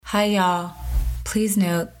Hi, y'all. Please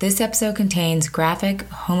note this episode contains graphic,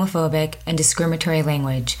 homophobic, and discriminatory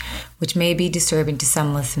language, which may be disturbing to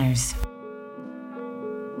some listeners.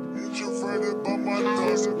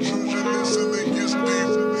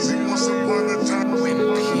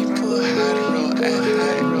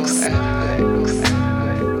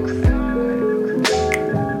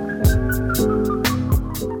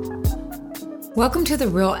 Welcome to The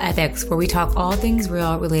Real Ethics, where we talk all things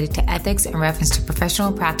real related to ethics in reference to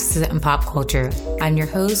professional practices and pop culture. I'm your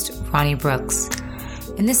host, Ronnie Brooks.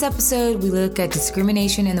 In this episode, we look at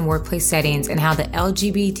discrimination in the workplace settings and how the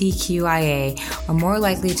LGBTQIA are more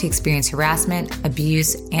likely to experience harassment,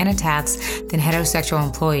 abuse, and attacks than heterosexual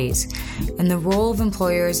employees, and the role of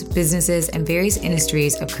employers, businesses, and various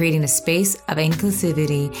industries of creating a space of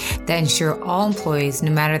inclusivity that ensure all employees,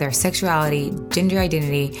 no matter their sexuality, gender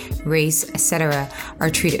identity, race, etc.,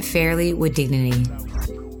 are treated fairly with dignity.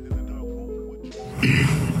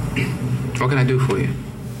 What can I do for you?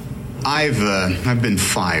 I've been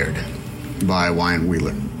fired by Wyatt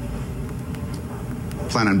Wheeler.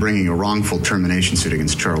 Plan on bringing a wrongful termination suit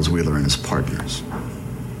against Charles Wheeler and his partners.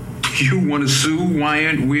 You want to sue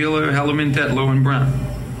Wyatt Wheeler, Hellerman, Tetlow, and Brown?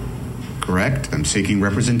 Correct. I'm seeking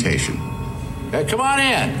representation. Come on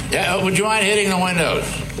in. Would you mind hitting the windows?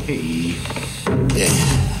 Hey.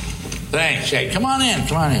 Thanks. Hey, come on in.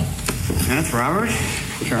 Kenneth, Robert,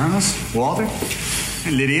 Charles, Walter,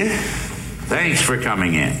 and Lydia. Thanks for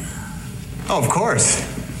coming in. Oh, of course.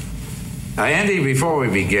 Andy, before we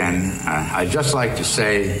begin, I'd just like to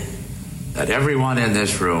say that everyone in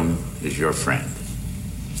this room is your friend.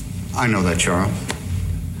 I know that, Charles.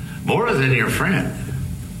 More than your friend.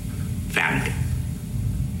 Family.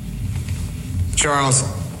 Charles,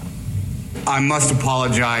 I must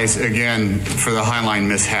apologize again for the Highline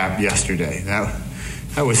mishap yesterday.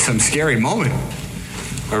 That was some scary moment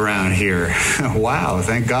around here. Wow,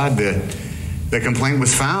 thank God the complaint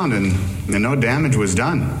was found and no damage was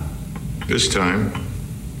done. This time?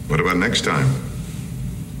 What about next time?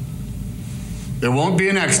 There won't be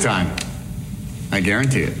a next time. I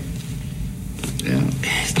guarantee it. Yeah.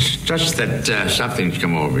 It's just that something's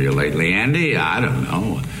come over you lately, Andy. I don't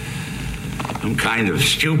know. Some kind of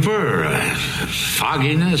stupor,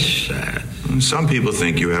 fogginess. Some people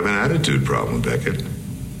think you have an attitude problem, Beckett.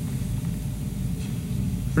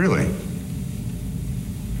 Really?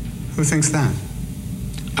 Who thinks that?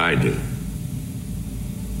 I do.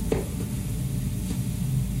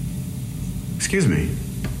 Excuse me.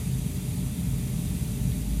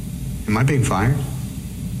 Am I being fired?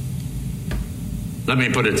 Let me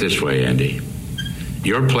put it this way, Andy.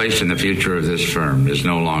 Your place in the future of this firm is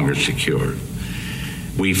no longer secure.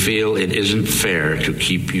 We feel it isn't fair to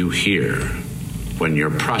keep you here when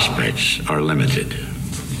your prospects are limited.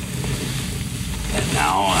 And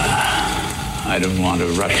now, I don't want to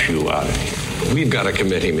rush you out of here. We've got a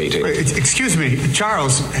committee meeting. Excuse me,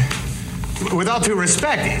 Charles. With all due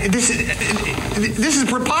respect, this is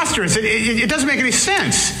preposterous. It doesn't make any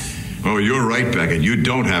sense. Oh, you're right, Beckett. You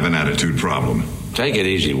don't have an attitude problem. Take it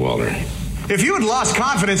easy, Walter. If you had lost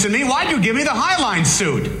confidence in me, why'd you give me the Highline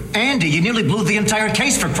suit? Andy, you nearly blew the entire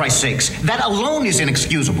case, for Christ's sakes. That alone is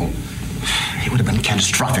inexcusable. It would have been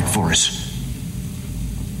catastrophic for us.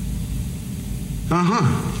 Uh-huh.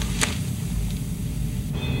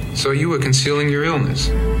 So you were concealing your illness.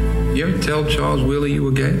 You ever tell Charles Wheeler you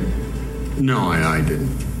were gay? No, I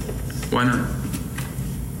didn't. Why not?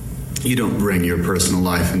 You don't bring your personal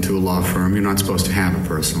life into a law firm. You're not supposed to have a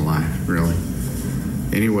personal life, really.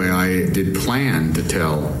 Anyway, I did plan to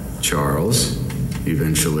tell Charles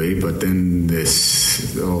eventually, but then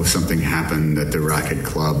something happened at the racket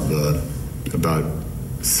club about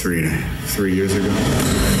 3 years ago.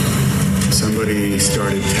 Somebody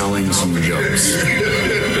started telling some jokes.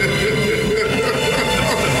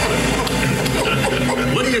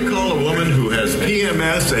 What do you call a woman who has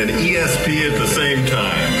PMS and ESP at the same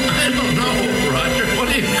time? I don't know, Roger. What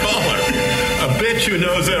do you call her? A bitch who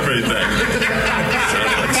knows everything.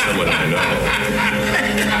 Sounds like someone I know.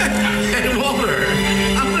 Hey, Walter,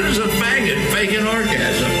 how good is a faggot fake an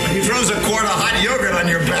orgasm? He throws a quart of hot yogurt on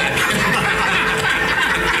your back.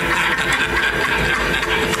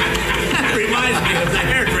 Reminds me of the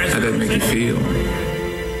hairdresser. How'd that make you feel?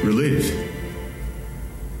 Relieved.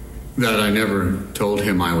 That I never told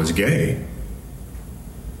him I was gay.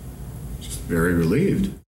 Just very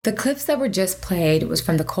relieved. The clips that were just played was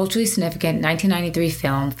from the culturally significant 1993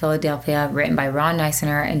 film Philadelphia, written by Ron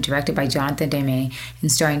Neisner and directed by Jonathan Demme,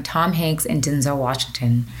 and starring Tom Hanks and Denzel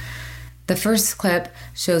Washington. The first clip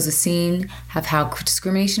shows a scene of how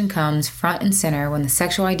discrimination comes front and center when the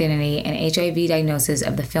sexual identity and HIV diagnosis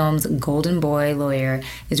of the film's golden boy lawyer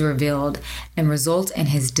is revealed and results in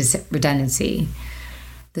his redundancy.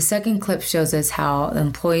 The second clip shows us how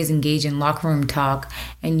employees engage in locker room talk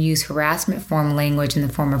and use harassment form language in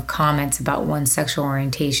the form of comments about one's sexual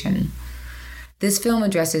orientation. This film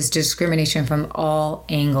addresses discrimination from all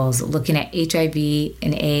angles, looking at HIV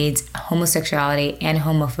and AIDS, homosexuality, and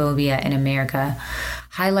homophobia in America,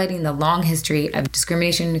 highlighting the long history of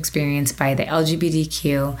discrimination experienced by the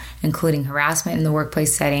LGBTQ, including harassment in the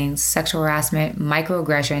workplace settings, sexual harassment,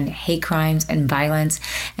 microaggression, hate crimes, and violence,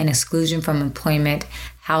 and exclusion from employment,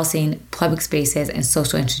 housing, public spaces, and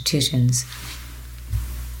social institutions.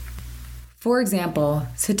 For example,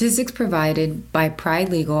 statistics provided by Pride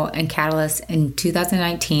Legal and Catalyst in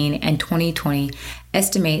 2019 and 2020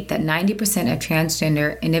 estimate that 90% of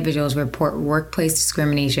transgender individuals report workplace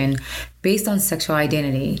discrimination based on sexual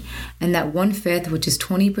identity, and that 1/5, which is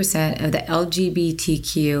 20% of the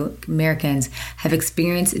LGBTQ Americans, have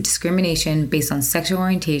experienced discrimination based on sexual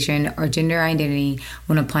orientation or gender identity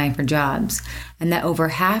when applying for jobs, and that over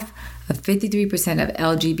half of 53% of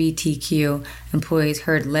LGBTQ employees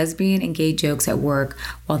heard lesbian and gay jokes at work,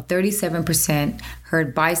 while 37%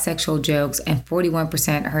 heard bisexual jokes and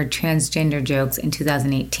 41% heard transgender jokes in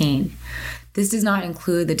 2018. This does not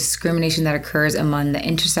include the discrimination that occurs among the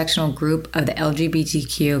intersectional group of the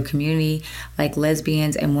LGBTQ community, like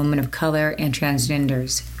lesbians and women of color and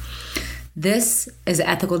transgenders. This is the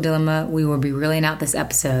ethical dilemma we will be reeling out this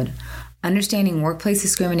episode. Understanding workplace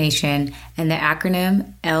discrimination and the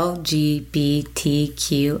acronym LGBTQIA.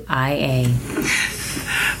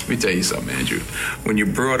 Let me tell you something, Andrew. When you're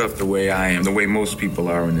brought up the way I am, the way most people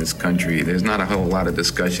are in this country, there's not a whole lot of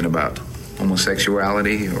discussion about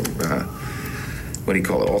homosexuality or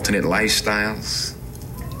alternate lifestyles.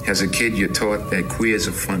 As a kid, you're taught that queers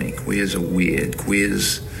are funny, queers are weird,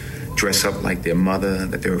 queers dress up like their mother,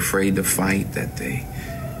 that they're afraid to fight, that they're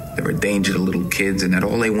a danger to little kids, and that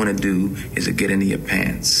all they want to do is to get into your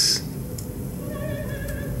pants.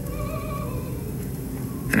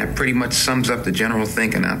 And that pretty much sums up the general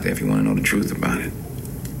thinking out there if you want to know the truth about it.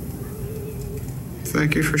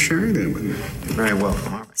 Thank you for sharing that with me. You're very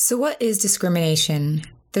welcome. So what is discrimination?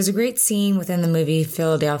 There's a great scene within the movie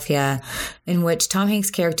Philadelphia in which Tom Hanks'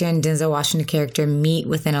 character and Denzel Washington character meet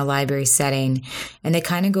within a library setting, and they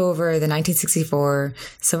kind of go over the 1964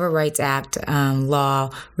 Civil Rights Act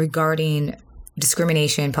law regarding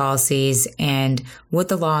discrimination policies and what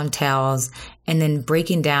the law entails, and then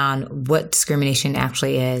breaking down what discrimination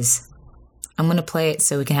actually is. I'm going to play it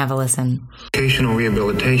so we can have a listen. Educational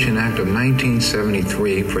Rehabilitation Act of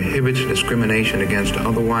 1973 prohibits discrimination against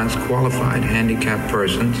otherwise qualified handicapped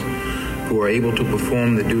persons who are able to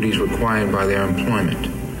perform the duties required by their employment.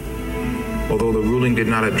 Although the ruling did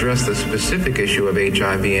not address the specific issue of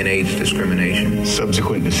HIV and AIDS discrimination.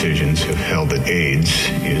 Subsequent decisions have held that AIDS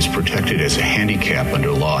is protected as a handicap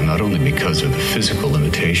under law, not only because of the physical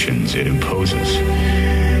limitations it imposes,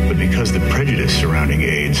 but because the prejudice surrounding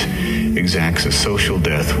AIDS exacts a social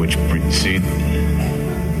death which precedes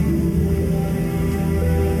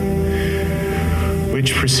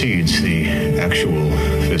the actual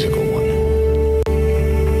physical one.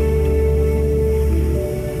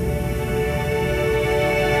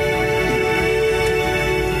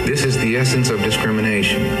 This is the essence of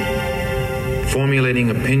discrimination. Formulating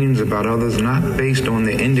opinions about others not based on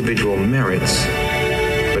their individual merits,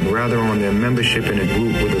 but rather on their membership in a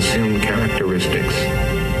group with assumed characteristics.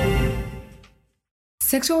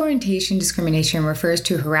 Sexual orientation discrimination refers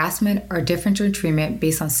to harassment or differential treatment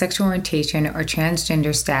based on sexual orientation or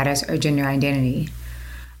transgender status or gender identity.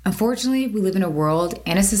 Unfortunately, we live in a world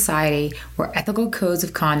and a society where ethical codes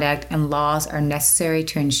of conduct and laws are necessary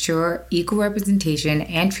to ensure equal representation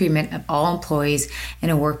and treatment of all employees in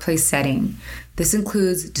a workplace setting. This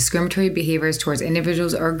includes discriminatory behaviors towards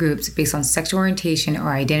individuals or groups based on sexual orientation or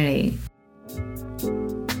identity.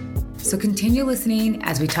 So continue listening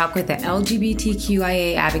as we talk with the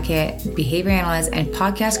LGBTQIA advocate, behavior analyst, and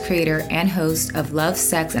podcast creator and host of Love,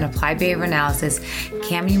 Sex, and Applied Behavior Analysis,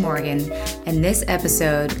 Cammy Morgan, in this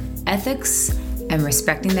episode, Ethics and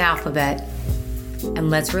Respecting the Alphabet. And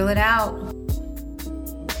let's reel it out.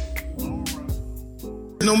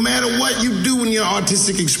 No matter what you do in your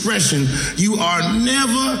artistic expression, you are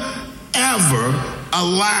never, ever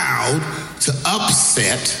allowed to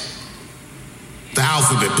upset the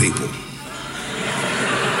alphabet people.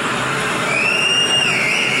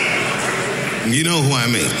 You know who I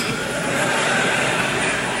mean.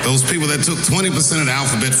 Those people that took 20% of the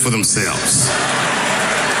alphabet for themselves.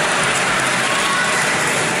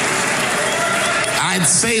 I I'd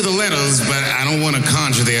say the letters, but I don't want to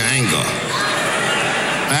conjure their anger.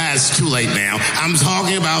 It's too late now. I'm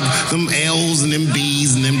talking about them L's and them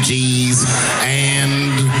B's and them G's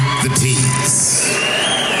and the T's.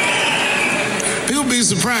 People be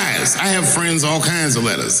surprised. I have friends, all kinds of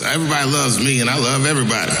letters. Everybody loves me, and I love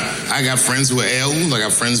everybody. I got friends who are L's, I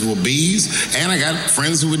got friends who are B's, and I got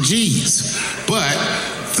friends who are G's. But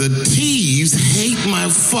the T's hate my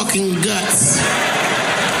fucking guts.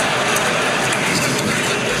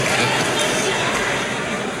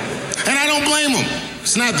 And I don't blame them.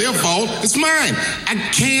 It's not their fault. It's mine. I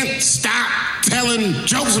can't stop telling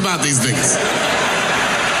jokes about these things.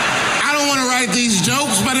 I don't want to write these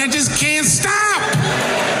jokes, but I just can't stop.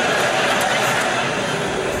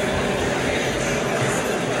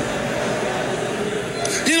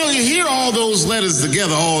 You know, you hear all those letters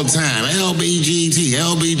together all the time. LBGT,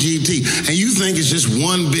 LBGT. And you think it's just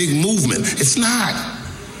one big movement. It's not.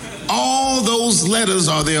 All those letters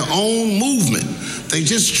are their own movement. They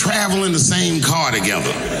just travel in the same car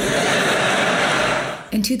together.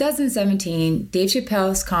 In 2017, Dave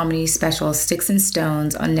Chappelle's comedy special Sticks and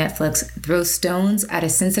Stones on Netflix throws stones at a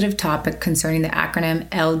sensitive topic concerning the acronym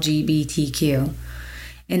LGBTQ.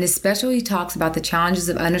 In his special, he talks about the challenges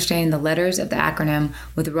of understanding the letters of the acronym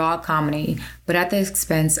with raw comedy, but at the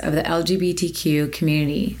expense of the LGBTQ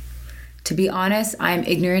community. To be honest, I am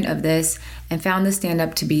ignorant of this and found the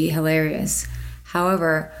stand-up to be hilarious.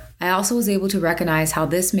 However, I also was able to recognize how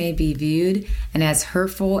this may be viewed and as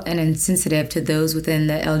hurtful and insensitive to those within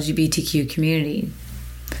the LGBTQ community.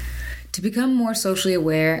 To become more socially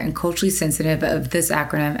aware and culturally sensitive of this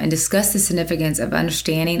acronym and discuss the significance of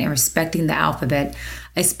understanding and respecting the alphabet,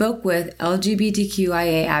 I spoke with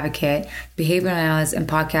LGBTQIA advocate, behavioral analyst, and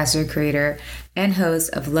podcaster creator and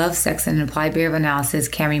host of Love, Sex, and Applied Behavioral Analysis,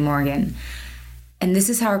 Cami Morgan. And this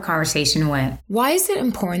is how our conversation went. Why is it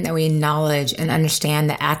important that we acknowledge and understand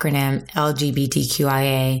the acronym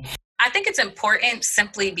LGBTQIA? I think it's important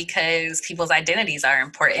simply because people's identities are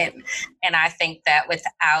important. And I think that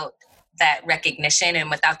without that recognition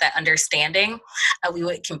and without that understanding, we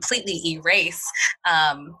would completely erase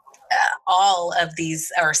all of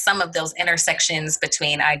these or some of those intersections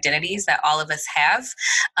between identities that all of us have.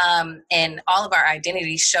 And all of our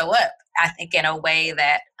identities show up, I think, in a way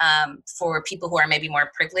that for people who are maybe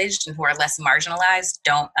more privileged and who are less marginalized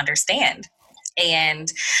don't understand. And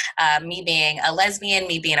me being a lesbian,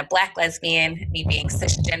 me being a Black lesbian, me being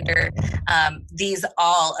cisgender, these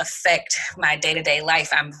all affect my day-to-day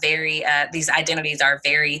life. These identities are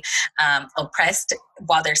very oppressed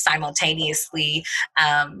while they're simultaneously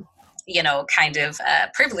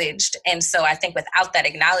privileged. And so I think without that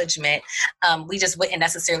acknowledgement, we just wouldn't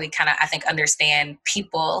necessarily understand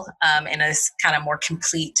people in a kind of more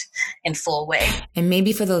complete and full way. And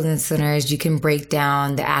maybe for those listeners, you can break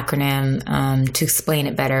down the acronym to explain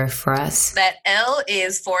it better for us. That L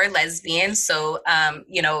is for lesbian. So, not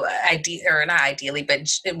ideally, but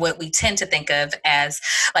what we tend to think of as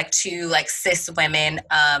two cis women,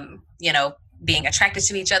 being attracted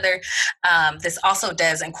to each other. This also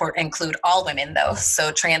does include all women, though,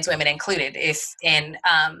 so trans women included.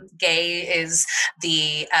 Gay is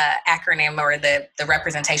the acronym or the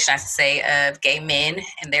representation, I should say, of gay men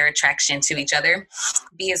and their attraction to each other.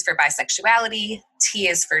 B is for bisexuality. T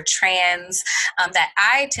is for trans. That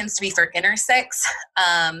I tends to be for intersex.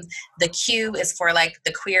 The Q is for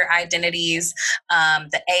the queer identities.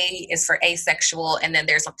 The A is for asexual. And then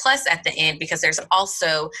there's a plus at the end because there's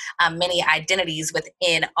also many identities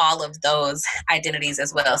within all of those identities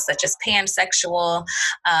as well, such as pansexual,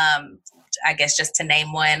 I guess just to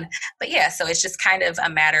name one. But yeah, so it's just kind of a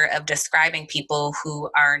matter of describing people who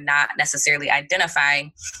are not necessarily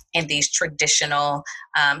identifying in these traditional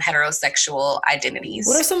heterosexual identities.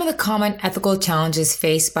 What are some of the common ethical challenges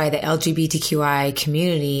faced by the LGBTQI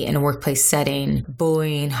community in a workplace setting?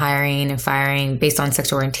 Bullying, hiring, and firing based on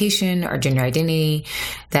sexual orientation or gender identity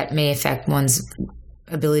that may affect one's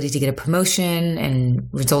ability to get a promotion and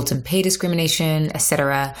result in pay discrimination,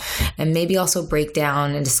 etc. And maybe also break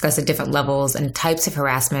down and discuss the different levels and types of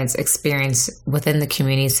harassments experienced within the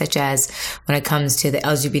community, such as when it comes to the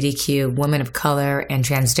LGBTQ, women of color, and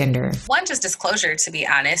transgender. One, just disclosure, to be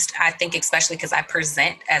honest. I think especially because I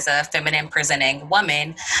present as a feminine presenting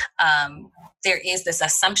woman, there is this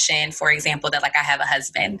assumption, for example, that I have a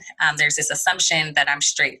husband. There's this assumption that I'm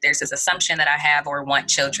straight. There's this assumption that I have or want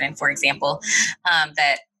children, for example,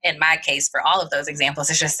 that in my case, for all of those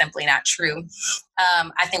examples, it's just simply not true.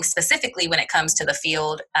 I think specifically when it comes to the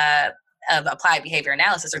field of applied behavior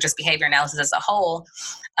analysis or just behavior analysis as a whole,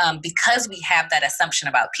 because we have that assumption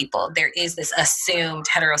about people, there is this assumed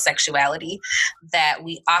heterosexuality that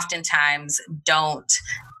we oftentimes don't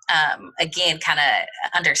again, kind of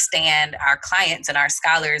understand our clients and our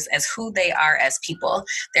scholars as who they are as people.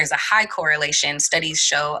 There's a high correlation, studies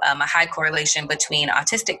show a high correlation between the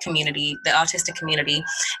autistic community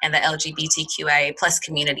and the LGBTQIA plus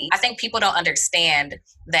community. I think people don't understand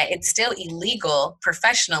that it's still illegal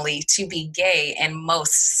professionally to be gay in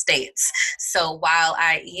most states. So while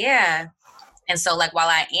I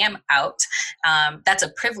am out, that's a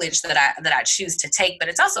privilege that I choose to take, but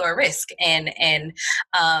it's also a risk. And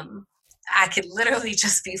I could literally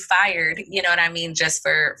just be fired, you know what I mean, just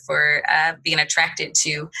for being attracted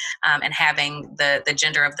to and having the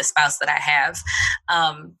gender of the spouse that I have.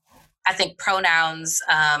 I think pronouns,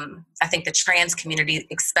 I think the trans community,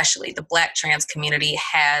 especially the Black trans community,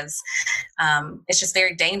 has, it's just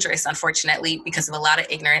very dangerous, unfortunately, because of a lot of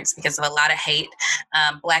ignorance, because of a lot of hate.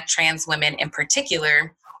 Black trans women in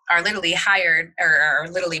particular are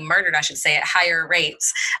literally murdered, I should say, at higher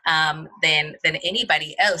rates than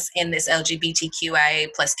anybody else in this LGBTQIA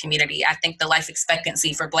plus community. I think the life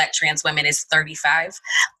expectancy for Black trans women is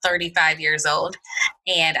 35 years old.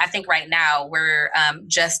 And I think right now we're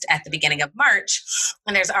just at the beginning of March,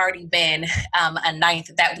 and there's already been a ninth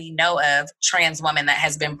that we know of trans woman that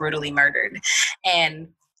has been brutally murdered. And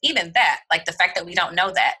even that, like the fact that we don't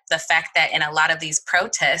know that, the fact that in a lot of these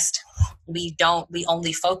protests, we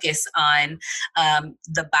only focus on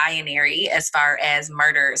the binary as far as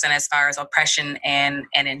murders and as far as oppression and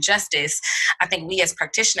injustice. I think we as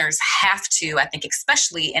practitioners have to, I think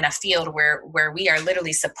especially in a field where we are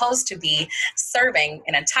literally supposed to be serving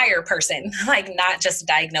an entire person, like not just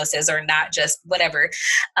diagnosis or not just whatever.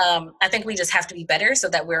 I think we just have to be better so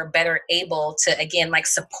that we're better able to, again, like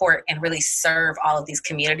support and really serve all of these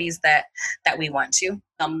communities that we want to.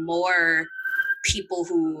 The more people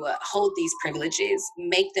who hold these privileges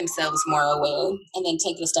make themselves more aware and then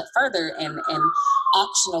take it a step further and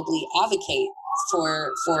actionably advocate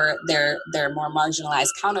for their more marginalized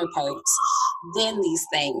counterparts, then these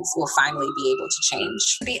things will finally be able to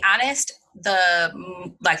change. To be honest,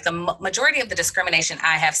 the majority of the discrimination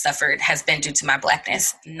I have suffered has been due to my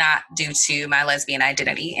Blackness, not due to my lesbian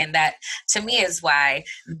identity. And that to me is why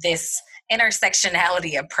this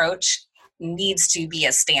intersectionality approach needs to be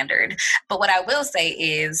a standard. But what I will say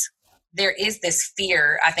is there is this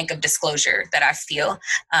fear, I think, of disclosure that I feel,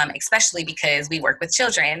 especially because we work with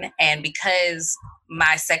children and because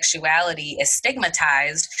my sexuality is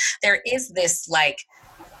stigmatized. There is this like,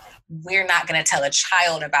 we're not going to tell a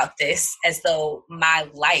child about this, as though my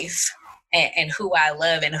life and who I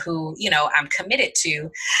love and who, you know, I'm committed to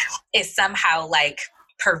is somehow like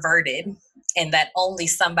perverted, and that only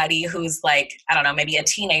somebody who's like, I don't know, maybe a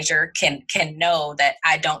teenager can know that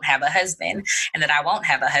I don't have a husband and that I won't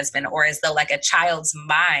have a husband, or as though like a child's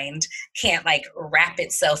mind can't like wrap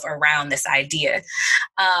itself around this idea.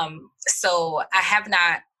 So I have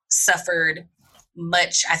not suffered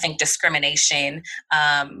much, I think, discrimination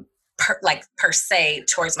per se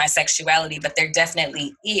towards my sexuality, but there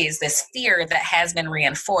definitely is this fear that has been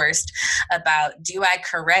reinforced about, do I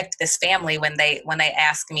correct this family when they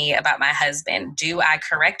ask me about my husband? Do I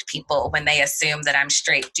correct people when they assume that I'm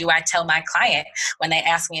straight? Do I tell my client when they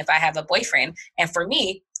ask me if I have a boyfriend? And for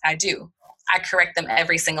me, I do. I correct them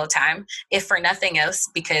every single time, if for nothing else,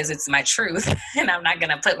 because it's my truth and I'm not going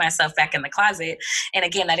to put myself back in the closet. And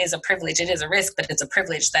again, that is a privilege. It is a risk, but it's a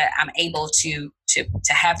privilege that I'm able to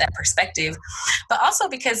have that perspective, but also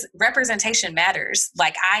because representation matters.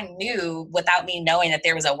 Like I knew, without me knowing that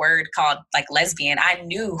there was a word called like lesbian, I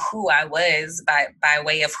knew who I was by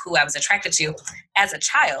way of who I was attracted to as a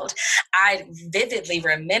child. I vividly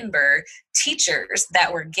remember teachers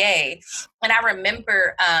that were gay, and I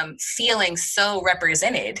remember feeling so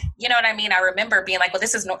represented. You know what I mean? I remember being like, well,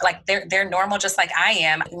 this is like they're normal just like I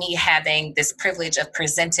am. Me having this privilege of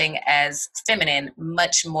presenting as feminine,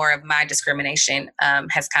 much more of my discrimination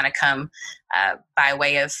has kind of come by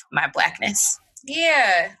way of my Blackness.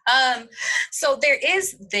 Yeah. So there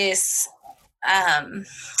is this,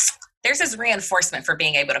 there's this reinforcement for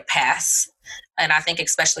being able to pass. And I think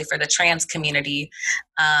especially for the trans community,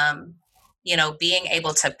 you know, being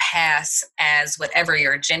able to pass as whatever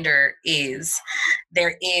your gender is,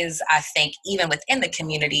 there is, I think, even within the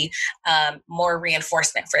community, more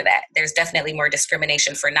reinforcement for that. There's definitely more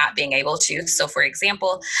discrimination for not being able to. So, for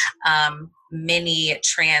example, many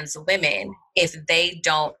trans women, if they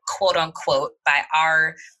don't, quote unquote, by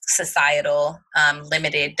our societal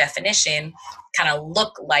limited definition, kind of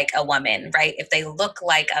look like a woman, right? If they look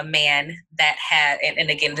like a man that had, and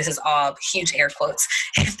again, this is all huge air quotes,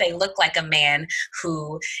 if they look like a man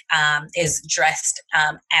who is dressed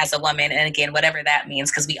as a woman, and again, whatever that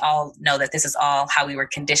means, because we all know that this is all how we were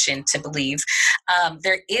conditioned to believe,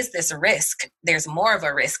 there is this risk. There's more of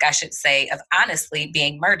a risk, I should say, of honestly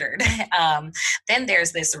being murdered. Then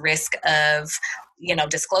there's this risk of,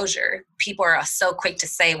 disclosure. People are so quick to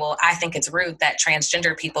say, well, I think it's rude that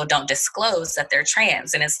transgender people don't disclose that they're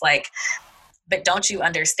trans. And it's like, but don't you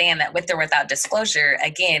understand that with or without disclosure,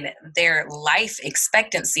 again, their life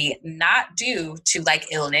expectancy, not due to like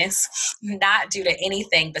illness, not due to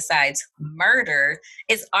anything besides murder,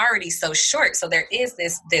 is already so short. So there is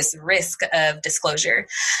this risk of disclosure.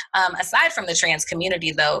 Aside from the trans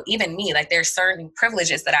community, though, even me, like there's certain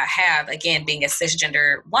privileges that I have, again, being a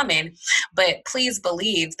cisgender woman, but please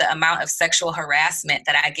believe the amount of sexual harassment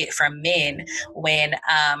that I get from men when,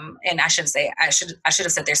 and I should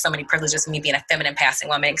have said there's so many privileges from me being a feminine passing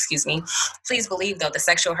woman, excuse me. Please believe, though, the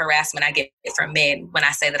sexual harassment I get from men when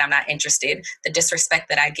I say that I'm not interested, the disrespect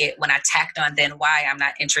that I get when I tacked on then why I'm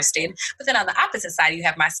not interested. But then on the opposite side, you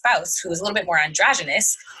have my spouse who is a little bit more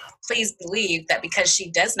androgynous. Please believe that because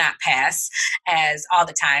she does not pass as all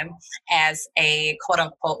the time as a quote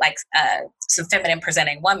unquote like some feminine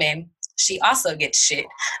presenting woman, she also gets shit.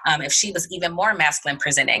 If she was even more masculine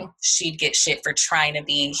presenting, she'd get shit for trying to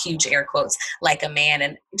be, huge air quotes, like a man.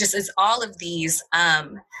 And just it's all of these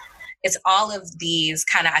kind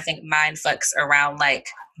of, I think, mind fucks around like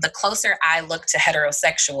the closer I look to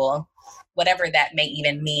heterosexual, whatever that may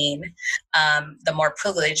even mean, the more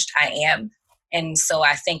privileged I am. And so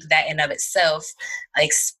I think that in of itself,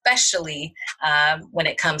 especially when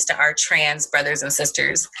it comes to our trans brothers and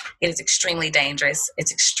sisters, it is extremely dangerous.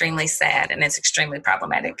 It's extremely sad, and it's extremely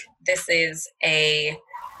problematic. This is a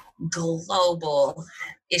global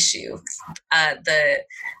issue. The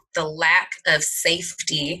lack of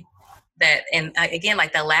safety that, and again,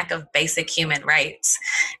 like the lack of basic human rights,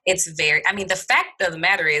 the fact of the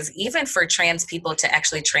matter is, even for trans people to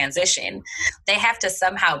actually transition, they have to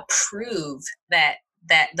somehow prove that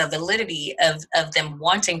the validity of them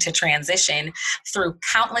wanting to transition through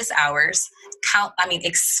countless hours,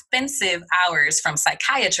 expensive hours from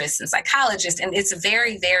psychiatrists and psychologists. And it's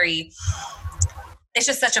very, very, it's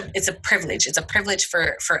just it's a privilege. It's a privilege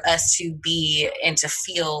for us to be and to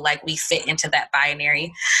feel like we fit into that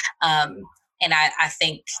binary. And I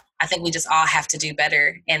think we just all have to do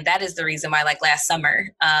better. And that is the reason why, like last summer,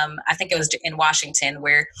 I think it was in Washington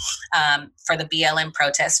where for the BLM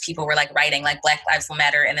protests, people were like writing like Black Lives Will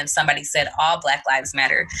Matter. And then somebody said all Black Lives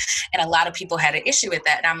Matter. And a lot of people had an issue with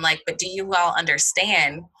that. And I'm like, but do you all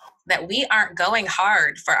understand that we aren't going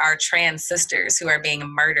hard for our trans sisters who are being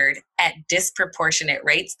murdered at disproportionate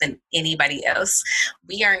rates than anybody else?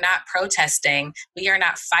 We are not protesting. We are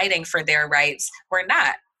not fighting for their rights. We're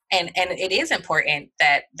not. And it is important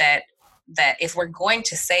that if we're going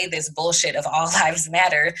to say this bullshit of all lives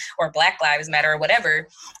matter or Black Lives Matter or whatever,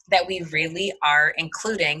 that we really are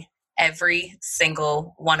including every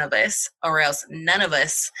single one of us, or else none of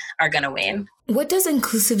us are going to win. What does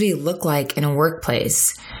inclusivity look like in a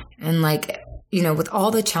workplace? And with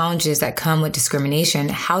all the challenges that come with discrimination,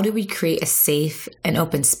 how do we create a safe and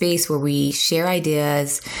open space where we share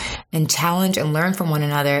ideas and challenge and learn from one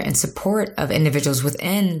another in support of individuals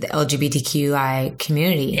within the LGBTQI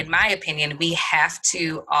community? In my opinion, we have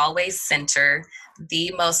to always center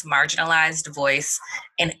the most marginalized voice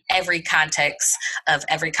in every context of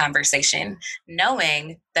every conversation,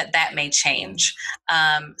 knowing that may change.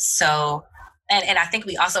 And I think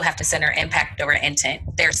we also have to center impact over intent.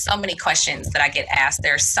 There's so many questions that I get asked.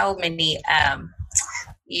 There's so many,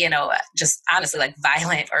 just honestly like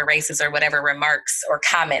violent or racist or whatever remarks or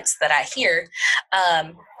comments that I hear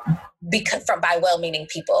by well-meaning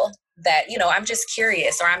people that, I'm just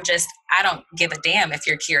curious, or I don't give a damn if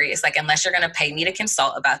you're curious. Like, unless you're going to pay me to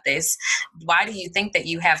consult about this, why do you think that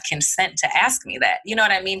you have consent to ask me that? You know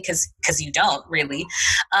what I mean? Because you don't really.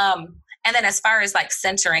 And then as far as like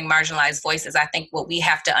centering marginalized voices, I think what we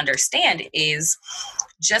have to understand is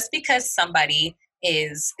just because somebody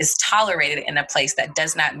is tolerated in a place, that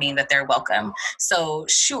does not mean that they're welcome. So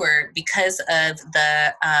sure, because of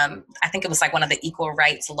the, I think it was like one of the equal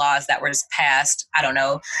rights laws that was passed, I don't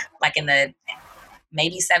know, like in the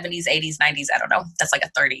maybe 70s, 80s, 90s. I don't know. That's like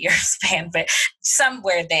a 30-year span, but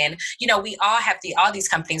somewhere then, we all have all these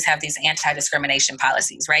companies have these anti-discrimination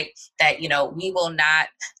policies, right? That, we will not,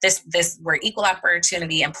 we're equal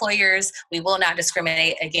opportunity employers. We will not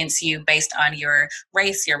discriminate against you based on your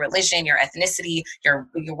race, your religion, your ethnicity, your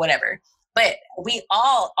whatever. But we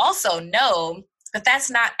all also know that that's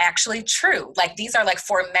not actually true. Like, these are like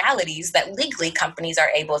formalities that legally companies are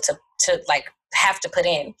able to like have to put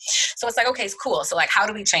in. So it's like, okay, it's cool. So like, how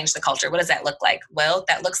do we change the culture? What does that look like? Well,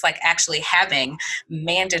 that looks like actually having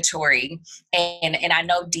mandatory, and I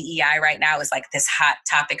know DEI right now is like this hot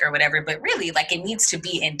topic or whatever, but really like it needs to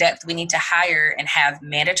be in depth. We need to hire and have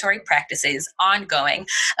mandatory practices ongoing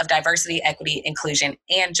of diversity, equity, inclusion,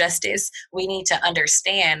 and justice. We need to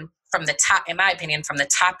understand from the top, in my opinion, from the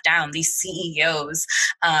top down, these CEOs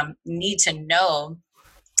need to know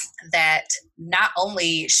that not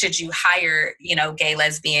only should you hire, gay,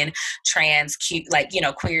 lesbian, trans,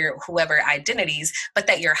 queer, whoever identities, but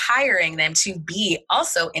that you're hiring them to be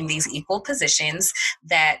also in these equal positions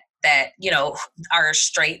that our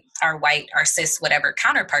straight, our white, our cis, whatever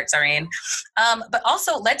counterparts are in. But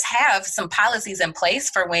also let's have some policies in place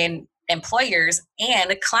for when employers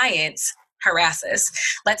and clients harass us.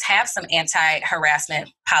 Let's have some anti-harassment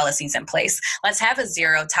policies in place. Let's have a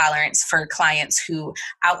zero tolerance for clients who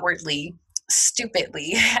outwardly,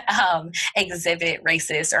 stupidly exhibit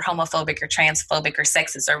racist or homophobic or transphobic or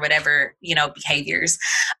sexist or whatever, behaviors.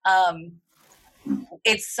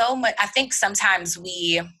 It's so much. I think sometimes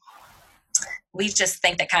we just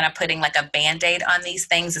think that kind of putting like a Band-Aid on these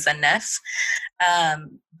things is enough.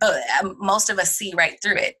 But most of us see right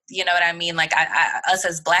through it. You know what I mean? Like us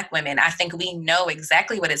as Black women, I think we know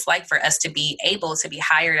exactly what it's like for us to be able to be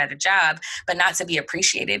hired at a job, but not to be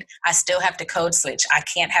appreciated. I still have to code switch. I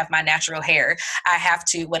can't have my natural hair. I have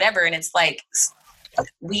to whatever. And it's like,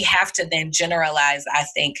 we have to then generalize, I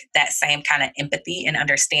think, that same kind of empathy and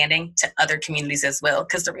understanding to other communities as well.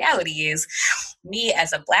 Because the reality is, me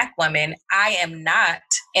as a Black woman, I am not,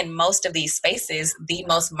 in most of these spaces, the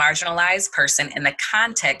most marginalized person in the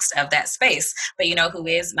context of that space. But you know who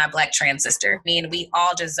is? My Black trans sister. I mean, we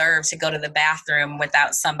all deserve to go to the bathroom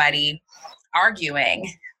without somebody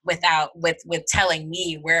arguing, with telling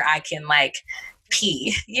me where I can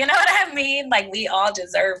pee. You know what I mean? Like, we all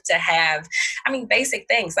deserve to have, basic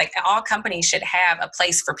things. Like, all companies should have a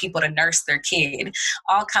place for people to nurse their kid.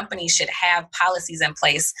 All companies should have policies in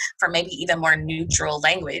place for maybe even more neutral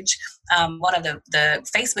language. One of the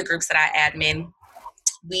Facebook groups that I admin,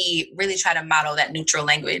 we really try to model that neutral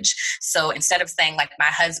language. So instead of saying like my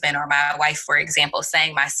husband or my wife, for example,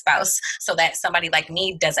 saying my spouse, so that somebody like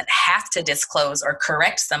me doesn't have to disclose or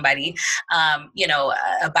correct somebody,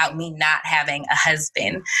 about me not having a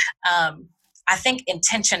husband. I think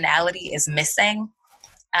intentionality is missing.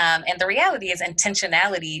 And the reality is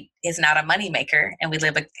intentionality is not a moneymaker, and we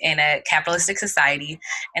live in a capitalistic society.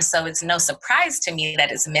 And so it's no surprise to me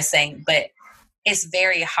that it's missing, but it's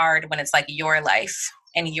very hard when it's like your life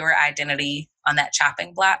and your identity on that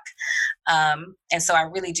chopping block. And so I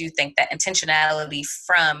really do think that intentionality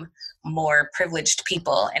from more privileged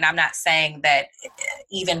people, and I'm not saying that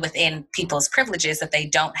even within people's privileges that they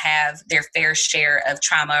don't have their fair share of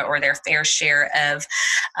trauma or their fair share of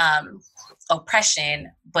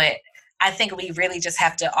oppression, but I think we really just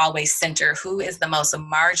have to always center who is the most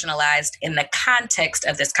marginalized in the context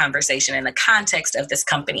of this conversation, in the context of this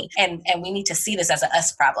company. And we need to see this as a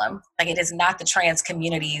us problem. Like, it is not the trans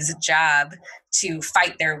community's job to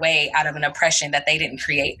fight their way out of an oppression that they didn't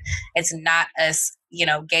create. It's not us,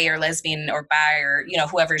 gay or lesbian or bi or,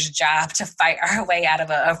 whoever's job to fight our way out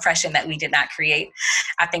of an oppression that we did not create.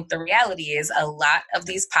 I think the reality is a lot of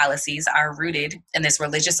these policies are rooted in this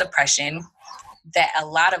religious oppression, that a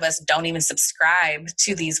lot of us don't even subscribe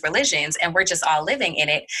to these religions, and we're just all living in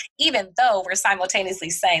it, even though we're simultaneously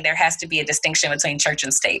saying there has to be a distinction between church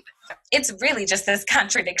and state. It's really just this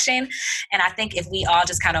contradiction. And I think if we all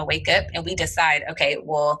just kind of wake up and we decide, okay,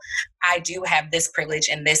 well, I do have this privilege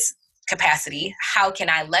in this capacity. How can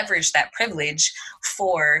I leverage that privilege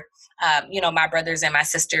for, my brothers and my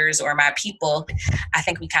sisters or my people? I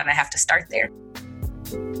think we kind of have to start there.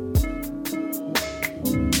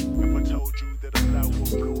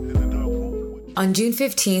 On June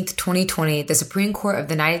 15, 2020, the Supreme Court of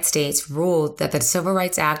the United States ruled that the Civil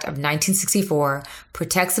Rights Act of 1964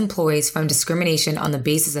 protects employees from discrimination on the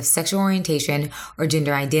basis of sexual orientation or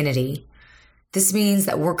gender identity. This means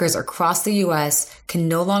that workers across the U.S. can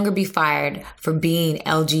no longer be fired for being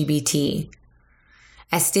LGBT.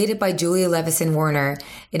 As stated by Julia Levison Warner,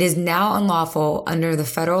 it is now unlawful under the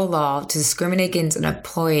federal law to discriminate against an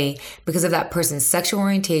employee because of that person's sexual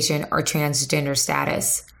orientation or transgender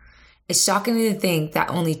status. It's shocking to think that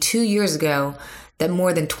only 2 years ago, that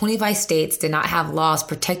more than 25 states did not have laws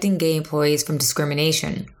protecting gay employees from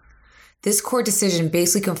discrimination. This court decision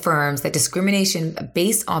basically confirms that discrimination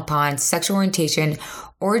based upon sexual orientation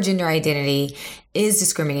or gender identity is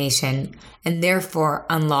discrimination and therefore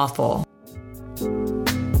unlawful.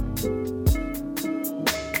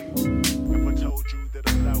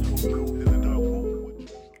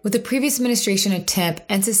 With the previous administration attempt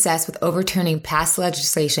and success with overturning past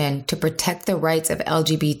legislation to protect the rights of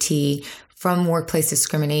LGBT from workplace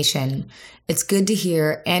discrimination, it's good to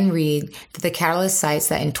hear and read that the Catalyst cites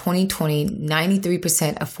that in 2020,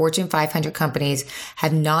 93% of Fortune 500 companies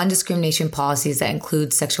have non-discrimination policies that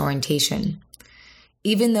include sexual orientation.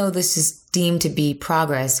 Even though this is deemed to be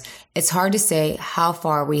progress, it's hard to say how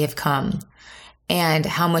far we have come and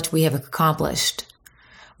how much we have accomplished.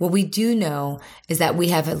 What we do know is that we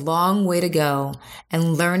have a long way to go,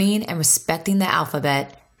 and learning and respecting the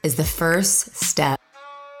alphabet is the first step.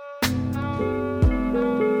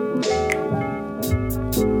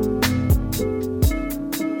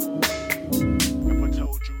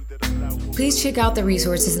 Please check out the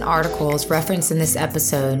resources and articles referenced in this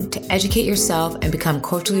episode to educate yourself and become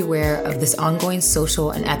culturally aware of this ongoing social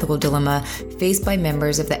and ethical dilemma faced by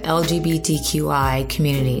members of the LGBTQI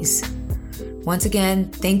communities. Once again,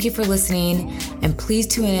 thank you for listening, and please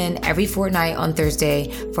tune in every fortnight on Thursday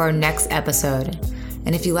for our next episode.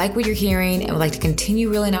 And if you like what you're hearing and would like to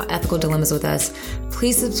continue reeling out ethical dilemmas with us,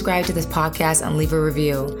 please subscribe to this podcast and leave a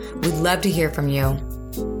review. We'd love to hear from you.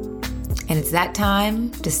 And it's that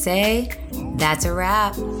time to say, that's a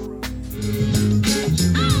wrap.